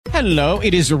Hello,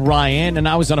 it is Ryan, and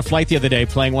I was on a flight the other day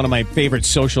playing one of my favorite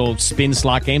social spin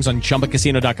slot games on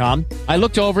ChumbaCasino.com. I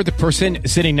looked over at the person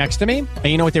sitting next to me, and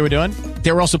you know what they were doing?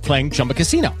 They were also playing Chumba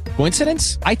Casino.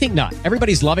 Coincidence? I think not.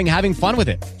 Everybody's loving having fun with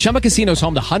it. Chumba Casino is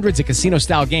home to hundreds of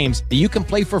casino-style games that you can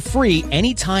play for free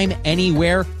anytime,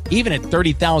 anywhere, even at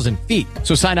 30,000 feet.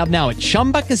 So sign up now at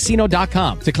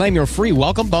ChumbaCasino.com to claim your free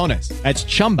welcome bonus. That's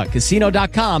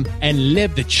ChumbaCasino.com and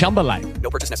live the Chumba life. No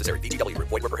purchase necessary. VGW.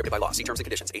 Void where prohibited by law. See terms and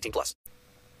conditions. 18+.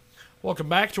 Welcome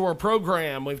back to our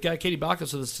program. We've got Katie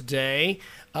Bacchus with us today.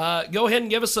 Go ahead and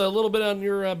give us a little bit on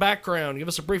your background. Give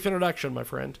us a brief introduction, my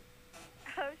friend.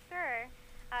 Oh, sure.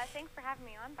 Thanks for having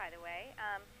me on, by the way.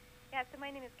 So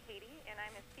my name is Katie, and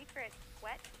I'm a secret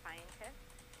sweat scientist.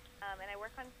 And I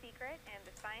work on Secret and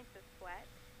the science of sweat.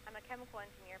 I'm a chemical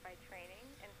engineer by training,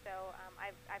 and so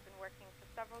I've been working for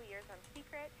several years on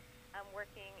Secret. I'm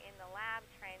working in the lab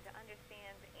trying to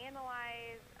understand,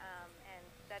 analyze, and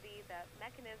study the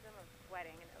mechanism of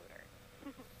sweating and odor.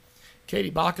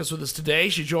 Katie Bacchus with us today.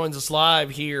 She joins us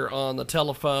live here on the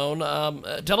telephone.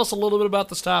 Tell us a little bit about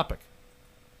this topic.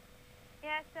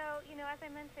 Yeah, so, as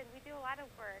I mentioned, we do a lot of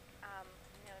work,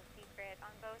 in Secret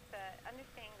on both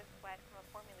understanding the sweat from a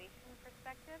formulation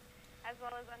perspective, as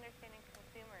well as understanding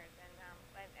consumers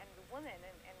and the women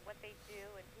and what they do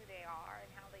and who they are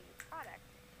and how they use products.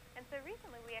 And so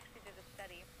recently we actually did a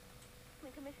study.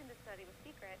 We commissioned a study with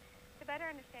Secret to better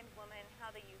understand women,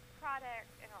 how they use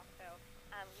products, and also,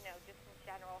 just in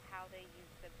general, how they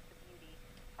use the beauty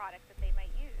products that they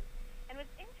might use. And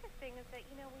what's interesting is that,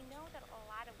 we know that a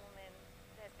lot of women,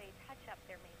 that they touch up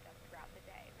their makeup throughout the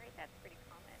day, right? That's pretty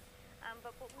common.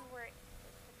 But what we were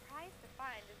surprised to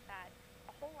find is that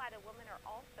a whole lot of women are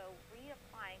also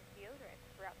reapplying deodorant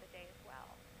throughout the day as well.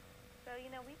 So,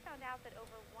 we found out that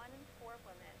over 1 in 4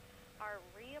 women are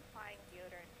reapplying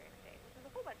deodorant during the day, which is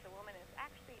a whole bunch of women. It's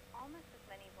actually almost as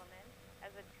many women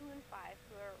as the 2 in 5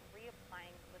 who are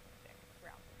reapplying lipstick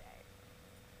throughout the day.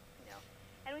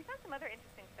 And we found some other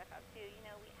interesting stuff out too.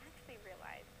 We actually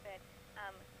realized that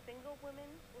single women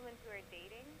who are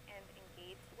dating, and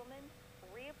engaged women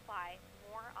reapply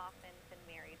more often than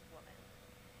married women.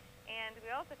 And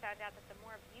we also found out that the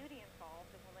more beauty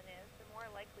involved a woman is, the more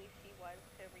likely she was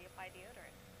to reapply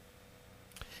deodorant.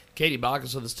 Katie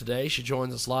Bacchus with us today. She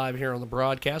joins us live here on the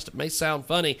broadcast. It may sound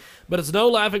funny, but it's no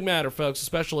laughing matter, folks,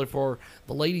 especially for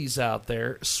the ladies out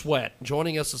there. Sweat.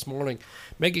 Joining us this morning,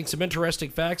 making some interesting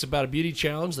facts about a beauty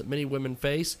challenge that many women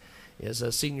face, is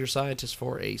a senior scientist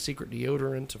for a secret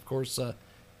deodorant, of course,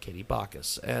 Katie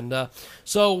Bacchus. And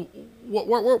so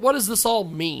what does this all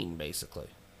mean, basically?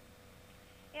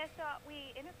 Yeah, so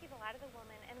we interviewed a lot of the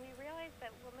women, and we realized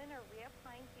that women are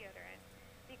reapplying deodorant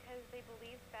because they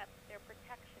believe that their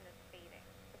protection is fading.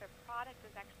 So their product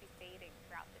is actually fading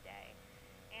throughout the day.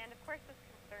 And, of course, this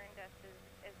concerned us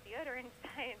as deodorant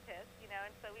scientists,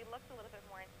 and so we looked a little bit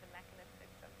more into the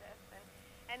mechanistics of this.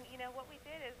 And what we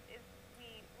did is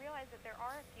we realized that there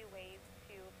are a few ways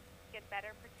to get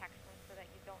better protection so that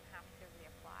you don't have to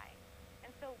reapply.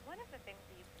 And so one of the things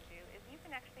that you can do is you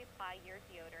can actually apply your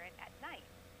deodorant at night.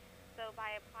 So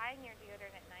by applying your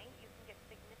deodorant at night, you can get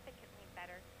significantly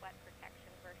better sweat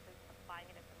protection versus applying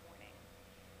it in the morning.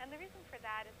 And the reason for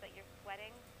that is that your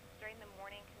sweating during the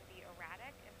morning can be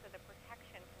erratic, and so the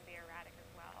protection can be erratic as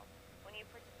well. When you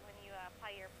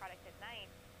apply your product at night,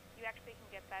 you actually can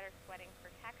get better sweating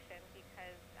protection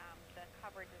because the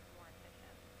coverage is more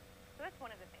efficient. So that's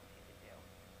one of the things you can do.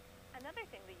 Another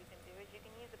thing that you can do is you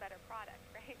can use a better product,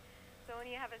 right? So when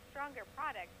you have a stronger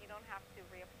product, you don't have to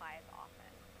reapply as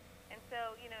often. And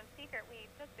so, in Secret, we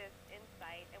took this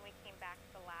insight and we came back to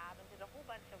the lab and did a whole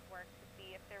bunch of work to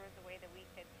see if there was a way that we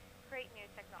could create new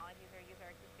technologies or use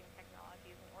our existing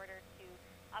technologies in order to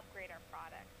upgrade our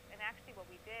products. And actually what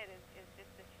we did is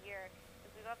just this year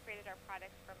is we've upgraded our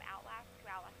products from Outlast to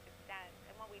Outlast Extend.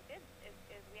 And what we did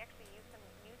is we actually used some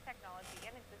new technology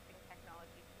and existing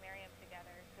technology to marry them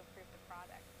together to improve the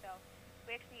product. So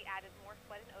we actually added more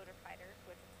sweat and odor fighters,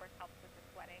 which of course helps with the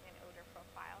sweating and odor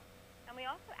profile. And we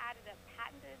also added a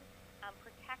patented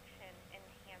protection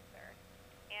enhancer.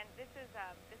 And this is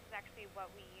actually what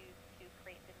we use to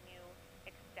create the new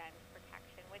Extend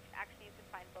protection, which actually you can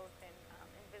find both in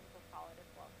invisible solid as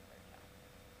well as clear gel.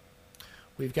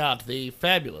 We've got the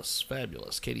fabulous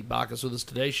Katie Bacchus with us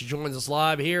today. She joins us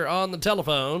live here on the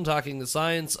telephone, talking the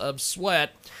science of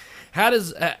sweat.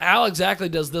 How exactly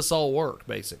does this all work,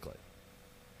 basically?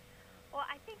 Well,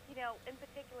 I think, in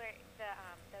particular, the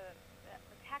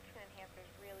protection enhancer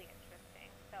is really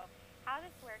interesting. So how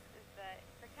this works is the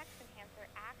protection enhancer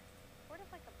acts sort of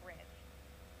like a bridge.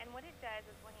 And what it does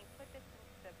is when you put this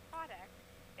into the product,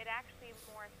 it actually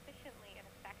more efficiently and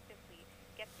effectively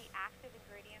gets the active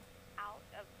ingredients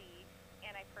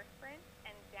antiperspirant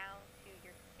and down to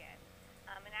your skin.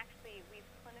 And actually, we've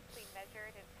clinically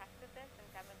measured and tested this and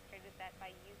demonstrated that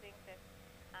by using this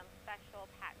special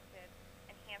patented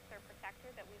enhancer protector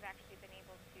that we've actually been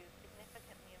able to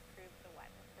significantly improve the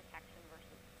wetness protection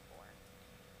versus before.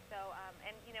 So,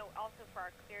 and also for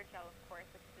our clear gel, of course,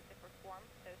 which is a different form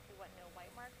for those who want no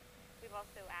white marks, we've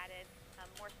also added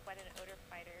more sweat and odor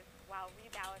fighters while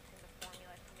rebalancing the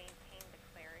formula to maintain the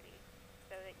clarity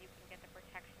so that you can get the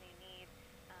protection you need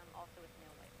also with no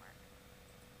white marks.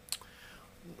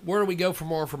 Where do we go for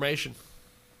more information?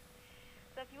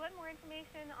 So if you want more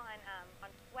information on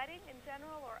sweating in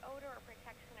general or odor or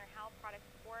protection or how products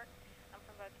work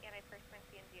from both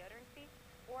antiperspirancy and deodorancy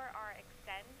or our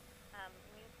Extend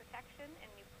new protection and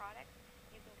new products,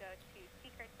 you can go to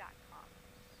secret.com.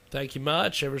 Thank you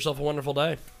much. Have yourself a wonderful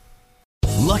day.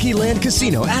 Lucky Land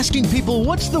Casino, asking people,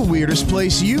 what's the weirdest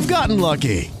place you've gotten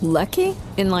lucky? Lucky?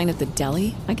 In line at the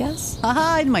deli, I guess?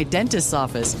 Aha, in my dentist's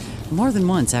office. More than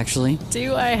once, actually.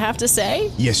 Do I have to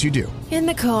say? Yes, you do. In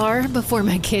the car before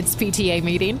my kids' PTA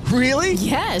meeting. Really?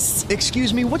 Yes.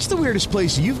 Excuse me, what's the weirdest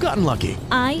place you've gotten lucky?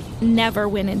 I never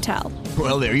win and tell.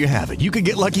 Well, there you have it. You can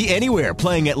get lucky anywhere,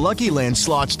 playing at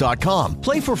LuckyLandSlots.com.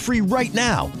 Play for free right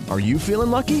now. Are you feeling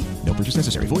lucky? No purchase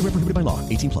necessary. Void where prohibited by law.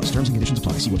 18+. Terms and conditions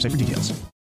apply. See website for details.